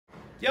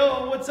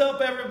Yo, what's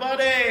up,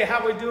 everybody?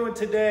 How we doing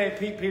today?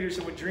 Pete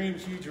Peterson with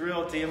Dreams Huge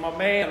Realty and my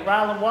man,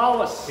 Rylan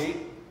Wallace. Pete.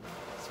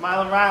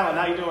 Smiling Rylan,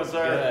 how you doing,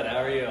 sir? Good, how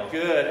are you?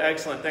 Good,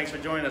 excellent. Thanks for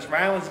joining us.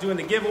 Rylan's doing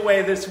the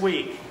giveaway this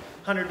week.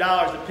 $100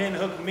 to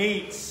Pinhook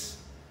Meats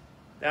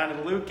down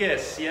in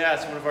Lucas.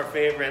 Yes, one of our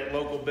favorite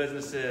local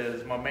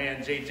businesses. My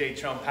man, JJ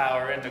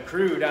Trumpower and the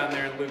crew down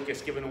there in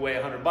Lucas giving away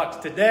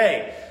 $100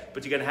 today.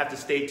 But you're going to have to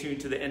stay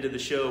tuned to the end of the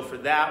show for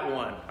that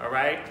one, all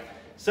right?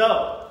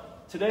 So,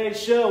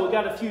 today's show, we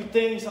got a few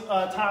things,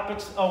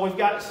 topics. Oh, we've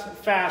got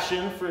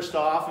fashion, first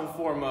off and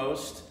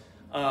foremost.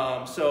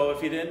 So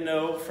if you didn't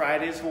know,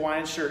 Friday's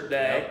Hawaiian Shirt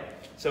Day. Yep.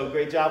 So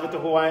great job with the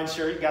Hawaiian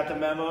shirt. You got the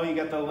memo. You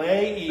got the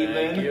lay even.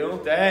 Thank you.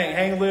 Dang,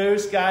 hang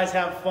loose, guys.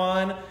 Have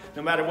fun.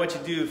 No matter what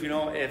you do,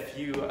 if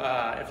you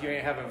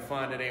ain't having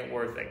fun, it ain't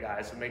worth it,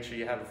 guys. So make sure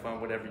you're having fun,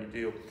 whatever you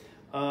do.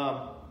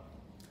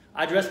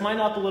 I dressed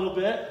mine up a little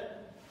bit.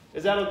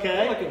 Is that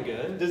okay? Looking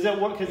good. Does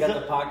that work? You got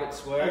the pocket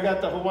square. I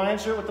got the Hawaiian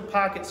shirt with the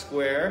pocket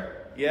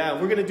square. Yeah,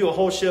 we're going to do a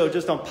whole show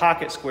just on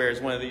pocket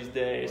squares one of these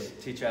days.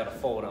 We'll teach you how to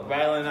fold them.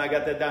 Rylan and I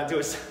got that down to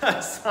a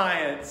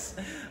science.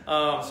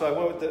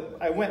 So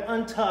I went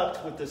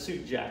untucked with the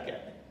suit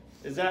jacket.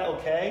 Is that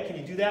okay? Can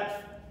you do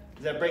that?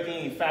 Is that breaking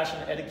any fashion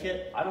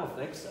etiquette? I don't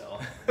think so.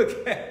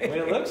 Okay. I mean,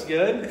 it looks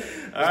good.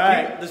 All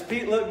right. Does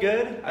Pete look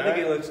good? I think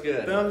he looks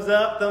good. Thumbs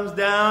up, thumbs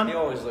down. He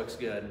always looks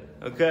good.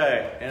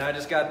 Okay. And I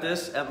just got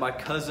this at my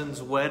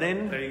cousin's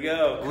wedding. There you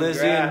go. Congrats.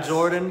 Lizzie and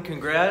Jordan,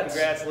 congrats.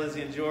 Congrats,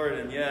 Lizzie and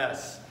Jordan,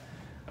 yes.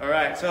 All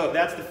right, so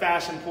that's the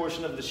fashion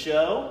portion of the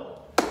show.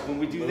 When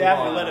we do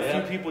that, we let a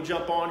few people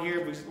jump on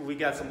here. We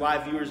got some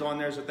live viewers on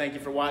there, so thank you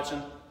for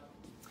watching.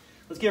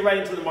 Let's get right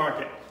into the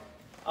market.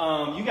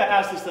 You got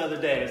asked this the other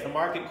day. Is the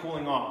market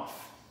cooling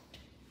off?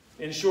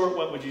 In short,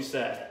 what would you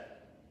say?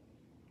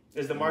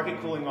 Is the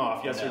market cooling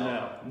off, yes or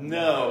no?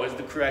 No is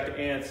the correct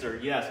answer,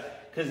 yes.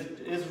 Because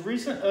as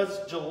recent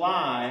as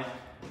July,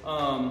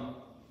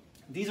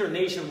 these are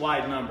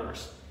nationwide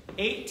numbers.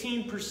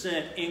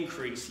 18%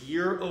 increase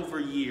year over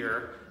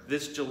year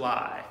this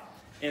July.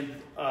 And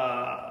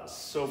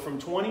so from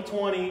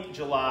 2020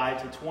 July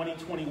to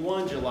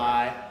 2021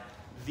 July,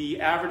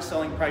 the average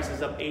selling price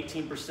is up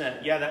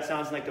 18%. Yeah, that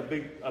sounds like a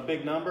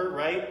big number,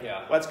 right? Yeah.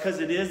 Well, that's because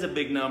it is a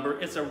big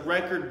number. It's a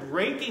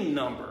record-breaking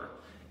number.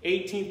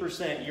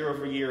 18% year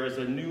over year is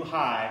a new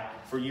high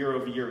for year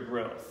over year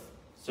growth.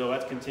 So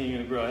that's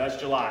continuing to grow. That's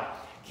July.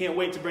 Can't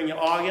wait to bring you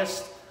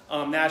August.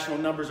 National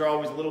numbers are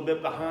always a little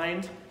bit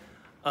behind.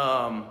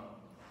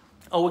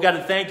 We got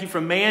a thank you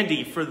from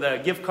Mandy for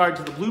the gift card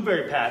to the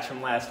Blueberry Patch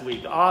from last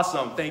week.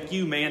 Awesome. Thank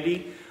you,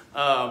 Mandy.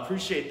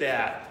 Appreciate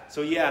that.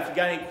 So yeah, if you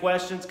got any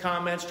questions,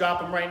 comments, drop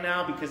them right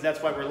now because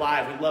that's why we're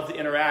live. We love the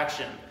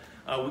interaction.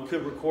 We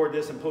could record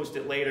this and post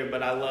it later,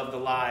 but I love the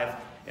live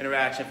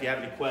interaction if you have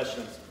any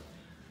questions.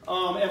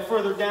 And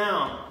further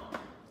down,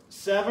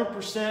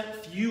 7%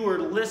 fewer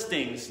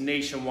listings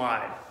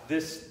nationwide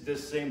this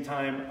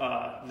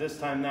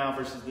time now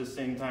versus this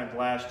same time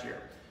last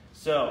year.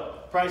 So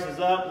prices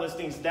up,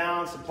 listings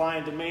down, supply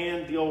and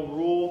demand, the old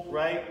rule,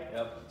 right?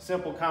 Yep.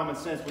 Simple common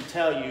sense would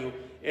tell you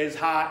is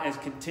hot and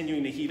is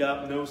continuing to heat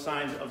up, no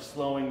signs of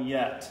slowing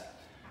yet.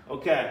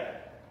 Okay.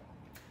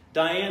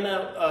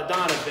 Diana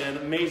Donovan,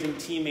 amazing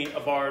teammate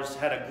of ours,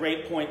 had a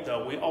great point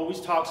though. We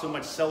always talk so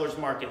much seller's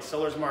market.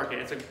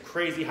 It's a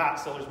crazy hot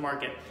seller's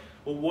market.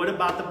 Well, what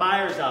about the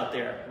buyers out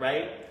there,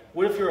 right?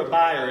 What if you're a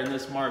buyer in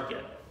this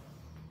market?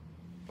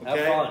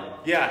 Okay? Have fun.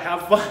 Yeah,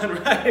 have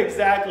fun, right?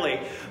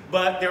 Exactly.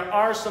 But there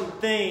are some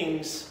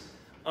things,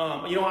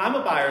 I'm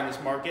a buyer in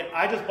this market.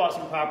 I just bought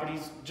some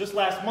properties just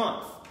last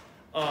month.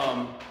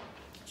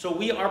 So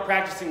we are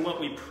practicing what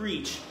we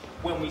preach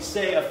when we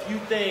say a few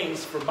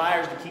things for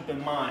buyers to keep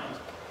in mind.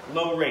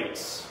 Low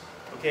rates.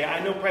 Okay,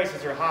 I know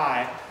prices are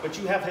high, but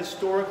you have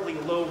historically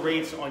low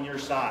rates on your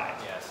side.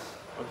 Yes.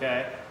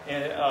 Okay,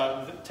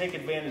 and take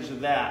advantage of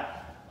that.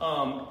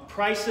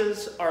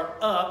 Prices are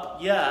up,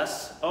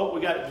 yes. Oh,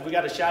 we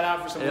got a shout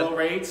out for some low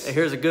rates.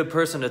 Here's a good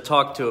person to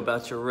talk to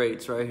about your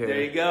rates right here.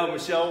 There you go,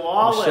 Michelle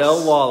Wallace.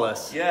 Michelle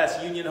Wallace.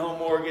 Yes, Union Home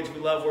Mortgage. We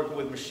love working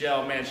with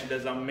Michelle. Man, she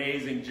does an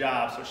amazing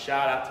job. So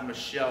shout out to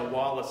Michelle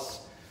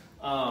Wallace.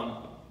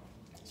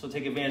 So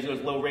take advantage of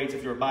those low rates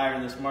if you're a buyer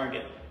in this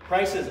market.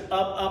 Prices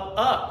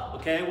up.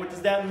 Okay, what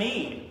does that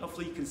mean?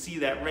 Hopefully you can see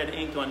that red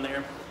ink on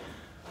there.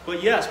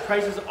 But yes,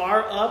 prices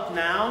are up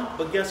now,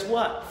 but guess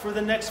what? For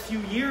the next few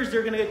years,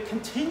 they're going to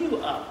continue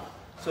up.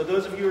 So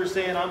those of you who are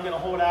saying, I'm going to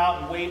hold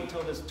out and wait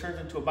until this turns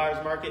into a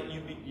buyer's market,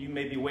 you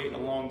may be waiting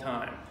a long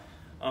time.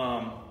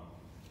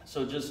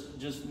 So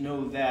just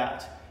know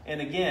that.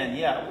 And again,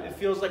 yeah, it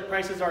feels like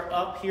prices are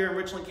up here in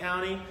Richland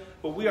County,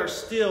 but we are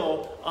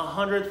still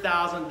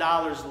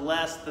 $100,000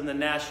 less than the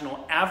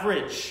national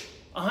average.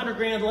 100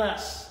 grand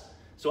less.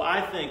 So I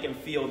think and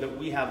feel that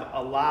we have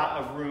a lot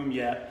of room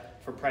yet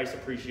for price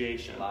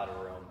appreciation. A lot of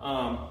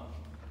room.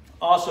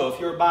 Also,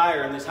 if you're a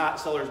buyer in this hot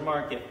seller's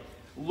market,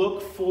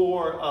 look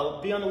for,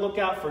 be on the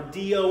lookout for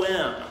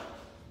DOM.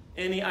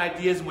 Any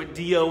ideas what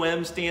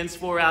DOM stands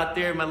for out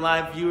there, my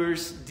live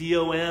viewers?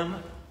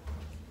 DOM?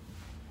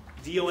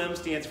 DOM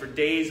stands for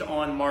days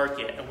on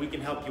market, and we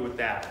can help you with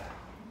that.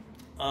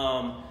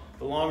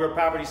 The longer a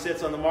property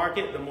sits on the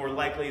market, the more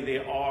likely they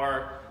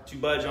are to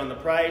budge on the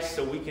price.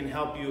 So we can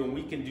help you, and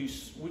we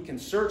can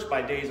search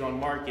by days on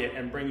market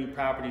and bring you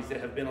properties that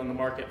have been on the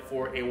market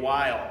for a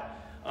while,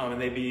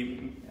 and they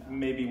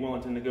may be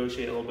willing to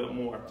negotiate a little bit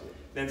more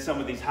than some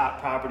of these hot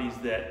properties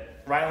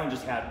that Rylan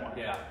just had one.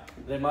 Yeah,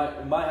 they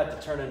might have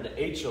to turn into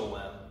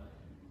HOM.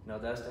 You know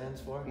what that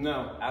stands for?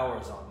 No.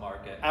 Hours on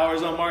market.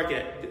 Hours on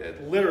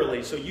market,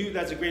 literally. So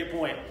that's a great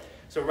point.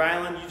 So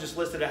Rylan, you just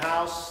listed a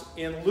house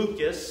in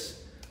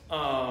Lucas,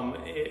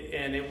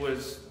 and it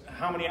was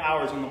how many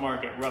hours on the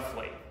market,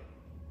 roughly?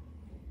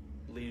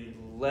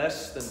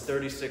 Less than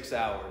 36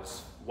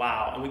 hours.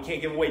 Wow, and we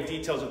can't give away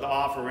details of the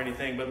offer or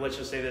anything, but let's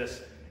just say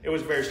this. It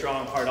was a very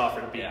strong, hard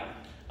offer to beat. Yeah.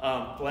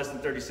 Less than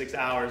 36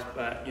 hours,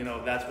 but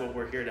that's what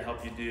we're here to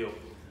help you do.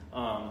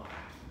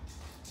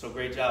 So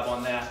great job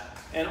on that.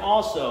 And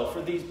also,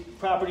 for these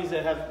properties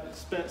that have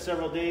spent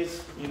several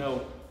days,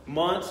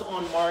 months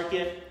on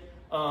market,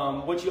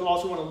 what you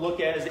also want to look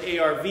at is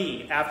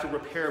ARV, after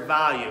repair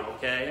value,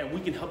 okay? And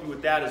we can help you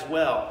with that as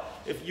well.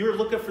 If you're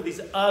looking for these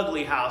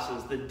ugly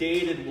houses, the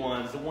dated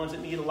ones, the ones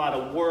that need a lot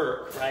of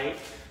work, right?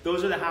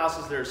 Those are the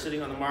houses that are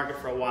sitting on the market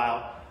for a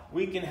while.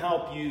 We can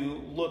help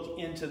you look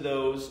into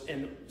those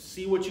and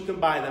see what you can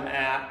buy them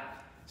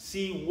at,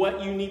 see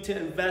what you need to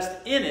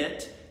invest in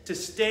it to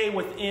stay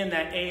within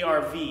that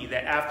ARV,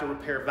 that after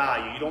repair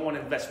value. You don't want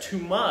to invest too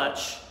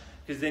much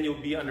because then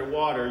you'll be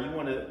underwater. You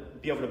want to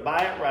be able to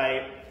buy it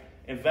right,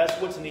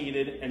 invest what's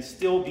needed, and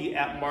still be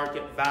at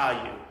market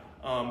value.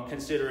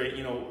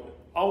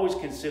 Always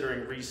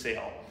considering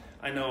resale.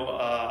 I know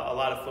a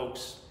lot of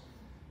folks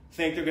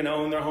think they're going to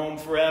own their home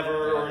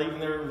forever, or even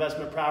their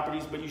investment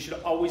properties, but you should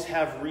always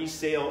have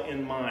resale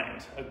in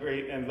mind. A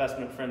great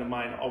investment friend of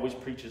mine always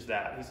preaches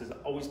that. He says,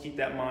 always keep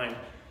that in mind,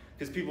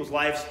 because people's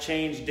lives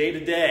change day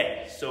to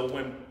day. So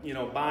when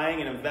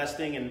buying and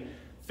investing and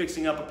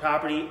fixing up a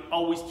property,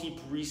 always keep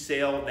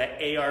resale,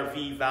 that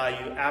ARV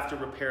value, after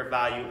repair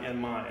value, in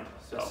mind.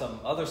 So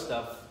some other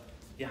stuff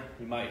you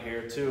might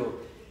hear too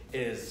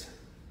is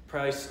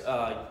price.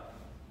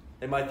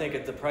 They might think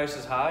if the price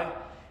is high,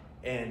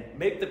 and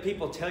make the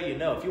people tell you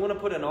no. If you want to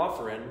put an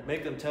offer in,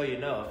 make them tell you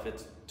no. If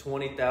it's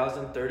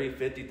 20,000, 30,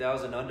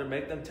 50,000 under,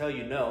 make them tell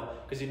you no,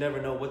 because you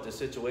never know what the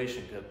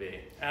situation could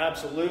be.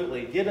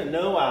 Absolutely. Get a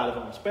no out of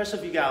them, especially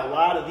if you got a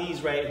lot of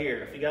these right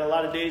here. If you got a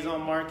lot of days on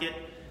market,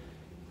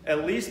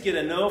 at least get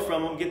a no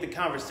from them, get the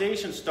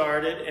conversation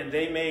started, and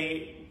they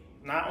may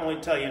not only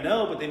tell you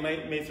no, but they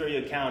may throw you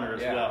a counter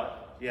as well.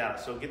 Yeah,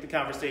 so get the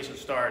conversation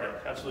started.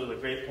 Absolutely.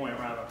 Great point,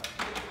 Rylan.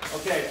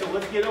 Okay, so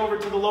let's get over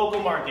to the local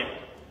market.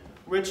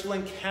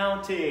 Richland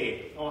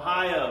County,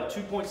 Ohio,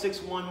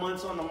 2.61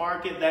 months on the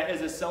market. That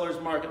is a seller's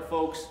market,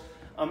 folks.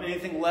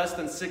 Anything less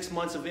than 6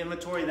 months of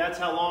inventory, that's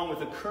how long with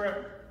the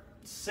current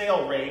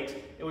sale rate,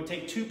 it would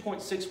take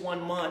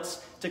 2.61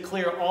 months to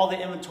clear all the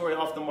inventory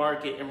off the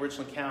market in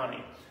Richland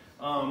County.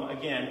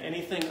 Again,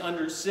 anything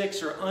under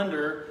 6 or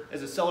under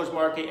is a seller's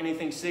market.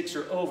 Anything 6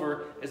 or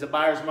over is a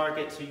buyer's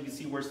market. So you can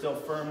see we're still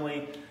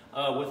firmly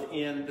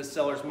within the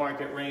seller's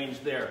market range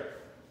there.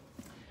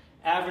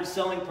 Average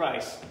selling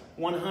price,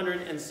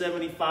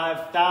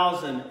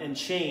 $175,000 and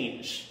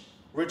change.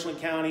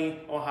 Richland County,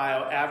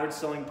 Ohio, average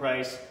selling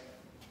price.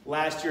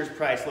 Last year's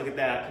price, look at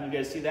that. Can you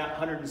guys see that?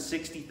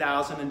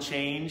 $160,000 and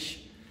change.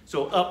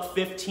 So up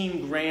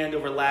 15 grand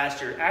over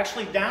last year.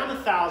 Actually down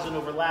 1,000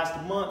 over last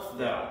month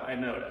though, I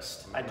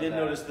noticed. I did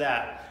notice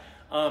that.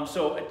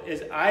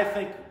 I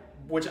think,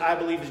 which I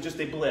believe is just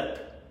a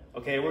blip.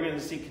 Okay, we're going to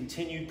see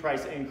continued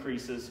price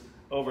increases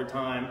over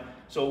time.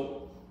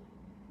 So,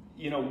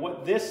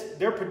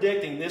 they're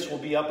predicting this will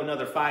be up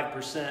another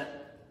 5%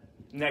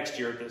 next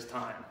year at this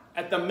time.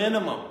 At the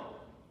minimum,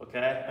 okay?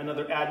 Add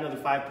another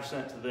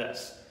 5% to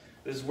this.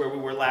 This is where we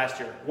were last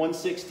year.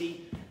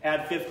 160,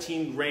 add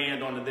 15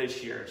 grand onto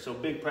this year. So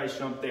big price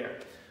jump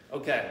there.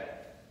 Okay,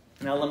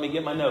 now let me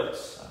get my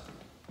notes.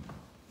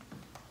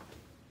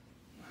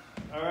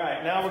 All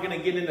right, now we're gonna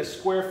get into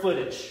square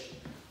footage.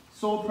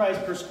 Sold price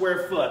per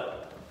square foot.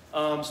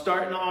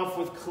 Starting off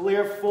with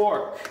Clear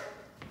Fork.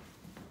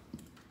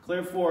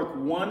 Clear Fork,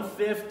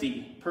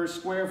 $150 per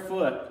square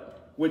foot,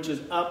 which is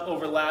up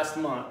over last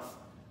month.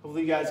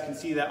 Hopefully you guys can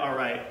see that all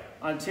right.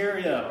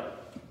 Ontario,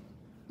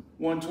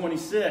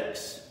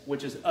 $126,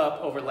 which is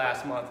up over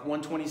last month,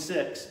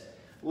 $126.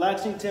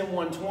 Lexington,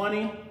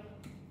 $120,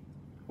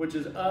 which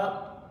is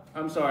up.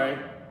 I'm sorry,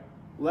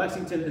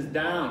 Lexington is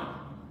down.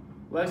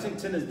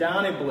 Lexington is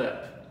down a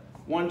blip,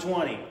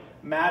 $120.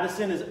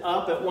 Madison is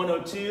up at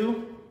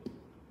 $102,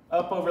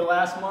 up over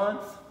last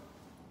month.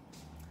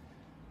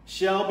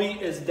 Shelby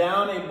is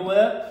down a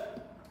blip.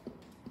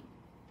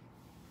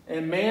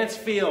 And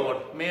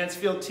Mansfield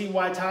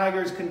TY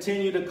Tigers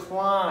continue to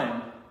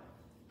climb.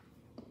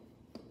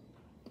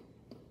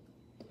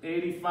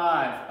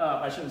 85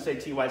 up. I shouldn't say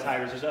TY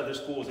Tigers, there's other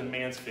schools in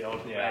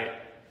Mansfield, right?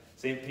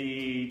 St.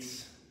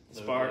 Pete's,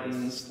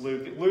 Spartans,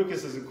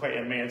 Lucas isn't quite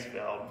in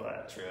Mansfield,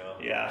 but true.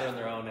 Yeah, they're in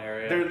their own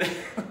area.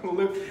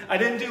 I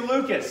didn't do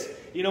Lucas.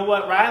 You know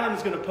what?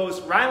 Rylan's going to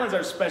post. Rylan's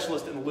our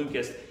specialist in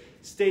Lucas.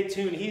 Stay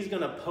tuned. He's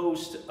going to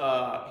post.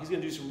 He's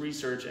going to do some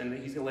research, and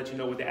he's going to let you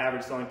know what the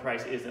average selling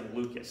price is in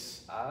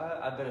Lucas.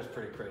 I bet it's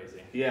pretty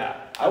crazy. Yeah,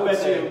 I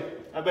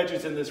bet you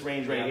it's in this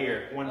range right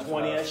here,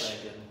 120-ish.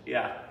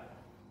 Yeah.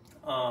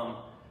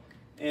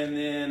 And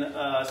then,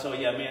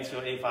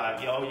 Mansfield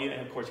A5.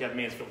 And of course you have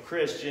Mansfield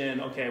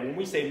Christian. Okay, when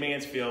we say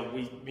Mansfield,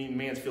 we mean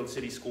Mansfield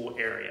City School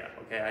area.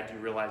 Okay, I do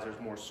realize there's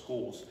more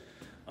schools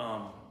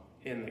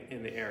in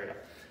the area.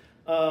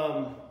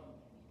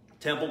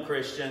 Temple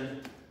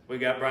Christian. We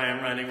got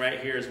Brian running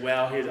right here as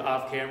well. He's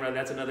off camera.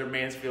 That's another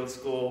Mansfield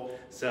school.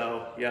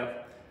 So,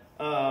 yep.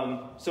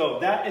 So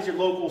that is your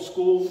local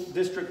school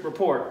district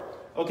report.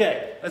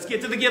 Okay, let's get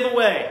to the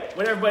giveaway.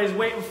 What everybody's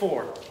waiting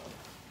for.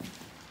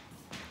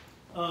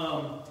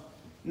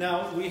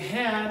 Now, we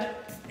had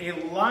a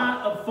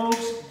lot of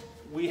folks.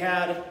 We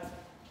had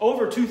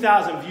over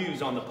 2,000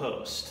 views on the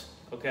post.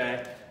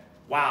 Okay?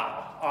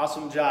 Wow.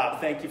 Awesome job.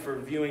 Thank you for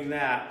viewing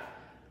that.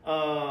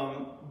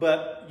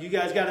 But you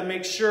guys got to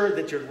make sure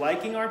that you're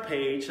liking our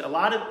page.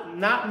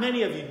 Not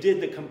many of you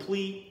did the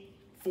complete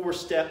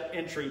 4-step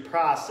entry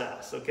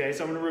process. Okay?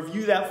 So I'm going to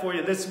review that for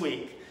you this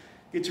week.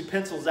 Get your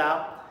pencils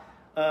out.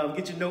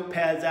 Get your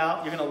notepads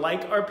out. You're going to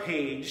like our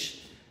page.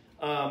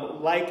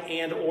 Like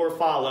and or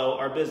follow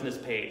our business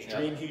page,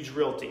 Dream Huge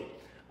Realty.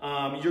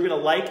 You're going to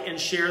like and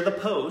share the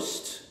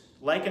post.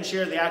 Like and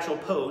share the actual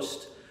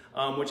post,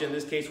 which in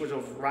this case was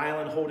of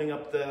Rylan holding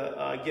up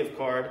the gift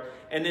card.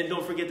 And then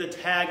don't forget to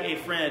tag a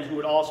friend who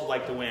would also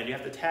like to win. You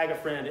have to tag a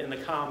friend in the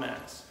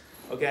comments.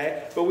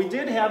 Okay? But we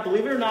did have,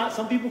 believe it or not,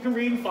 some people can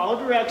read and follow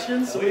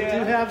directions. So we do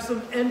have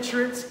some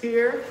entrants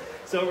here.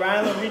 So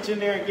Rylan, reach in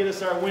there and get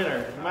us our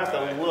winner. You might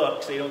have to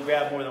look so you don't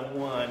grab more than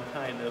one,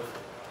 kind of.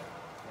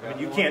 I mean,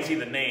 you can't see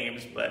the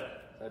names,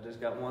 but... I just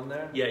got one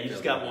there? Yeah, you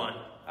just got one.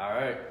 All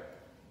right.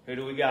 Who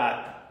do we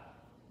got?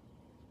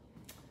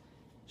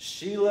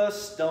 Sheila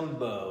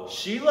Stumbo.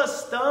 Sheila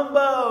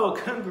Stumbo,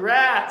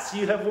 congrats.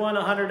 You have won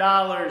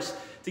 $100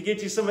 to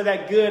get you some of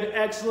that good,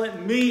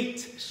 excellent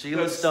meat.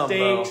 Sheila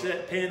Stumbo. Steaks,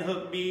 that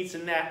pinhook meats,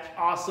 and that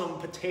awesome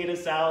potato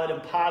salad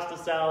and pasta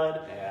salad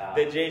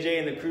that JJ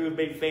and the crew have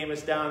made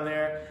famous down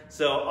there.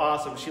 So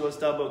awesome. Sheila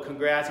Stumbo,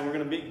 congrats. And we're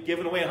going to be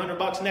giving away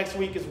 $100 next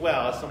week as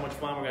well. It's so much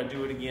fun. We're going to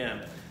do it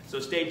again. So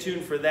stay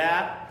tuned for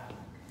that.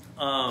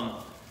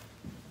 I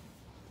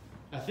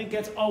think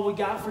that's all we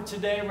got for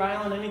today.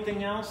 Rylan,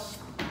 anything else?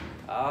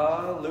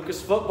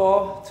 Lucas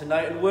football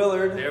tonight in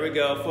Willard. There we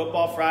go.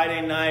 Football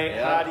Friday night.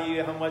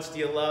 Yeah. How much do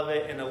you love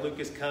it? And the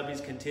Lucas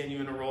Cubbies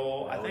continuing to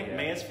roll. I think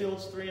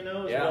Mansfield's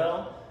 3-0 as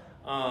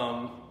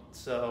well.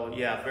 So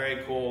yeah,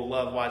 very cool.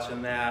 Love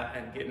watching that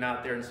and getting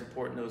out there and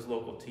supporting those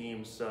local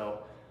teams. So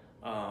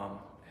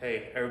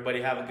hey,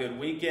 everybody have a good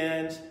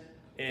weekend.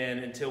 And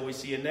until we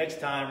see you next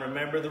time,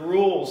 remember the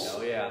rules.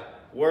 Oh yeah.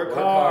 Work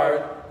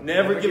hard,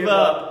 never give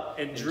up,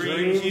 and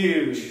dream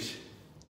huge.